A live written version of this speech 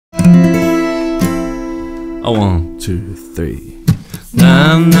A 1, 2, 3.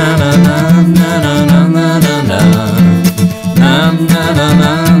 Na na na na na na na na na na. Na na na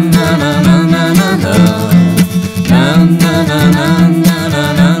na na na na na na na. Na na na na na na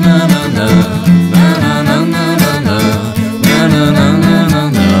na na na na. Na na na na na na na na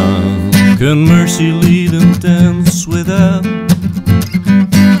na. Can mercy lead and dance without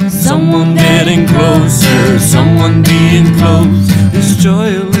someone getting closer, someone being close? Is joy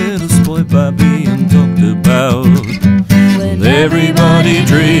a little spoiled by being talked about? When everybody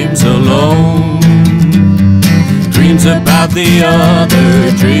dreams alone, dreams about the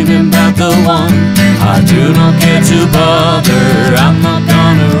other, dreaming about the one. I do not care to bother, I'm not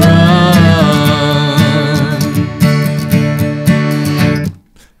gonna run.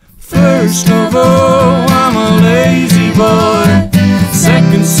 First of all, I'm a lazy boy.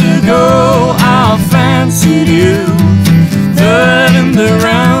 Seconds ago, I fancied you. Third in the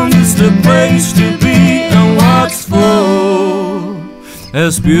round is the place to be, and what's for?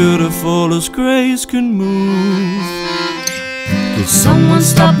 As beautiful as grace can move. Could someone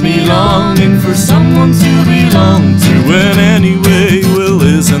stop me longing for someone to belong to? And anyway, well,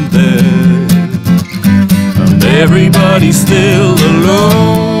 isn't there? And everybody's still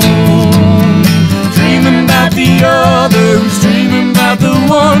alone, dreaming about the others, dreaming about the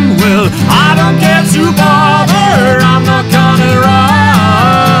one. Well, I don't care to bother, I'm not gonna run.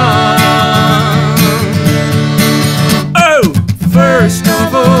 Oh, first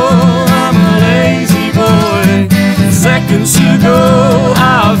of all, I'm a lazy boy. Seconds ago,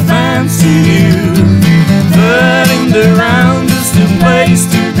 I fancied you. Third in the round is the place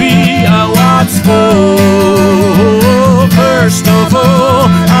to be. What's for? First of all,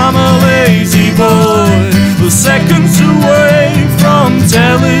 I'm a lazy boy. Seconds away from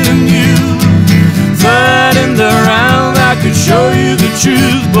telling you. Third in the round, I could show you the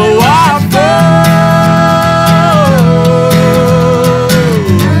truth, but why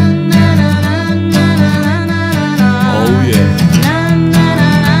oh yeah.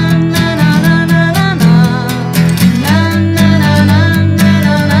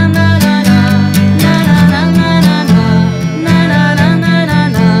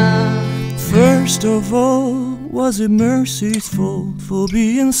 First of all, was it mercy's fault for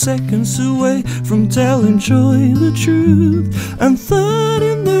being seconds away from telling joy the truth? And third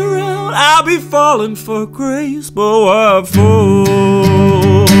in the round, I'll be falling for grace, but what for?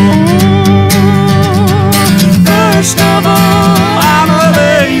 First of all, I'm a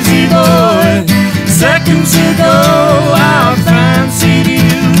lazy boy. Seconds ago, I fancied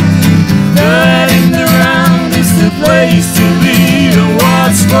you. Third in the round is the place to be, and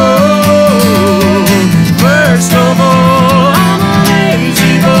what's for? First of all, I'm a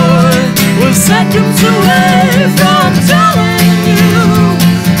lazy boy. We're seconds away from telling you.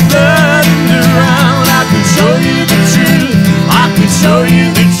 Third in the round, I could show you the truth. I could show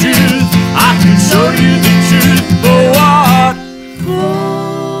you the truth. I could show you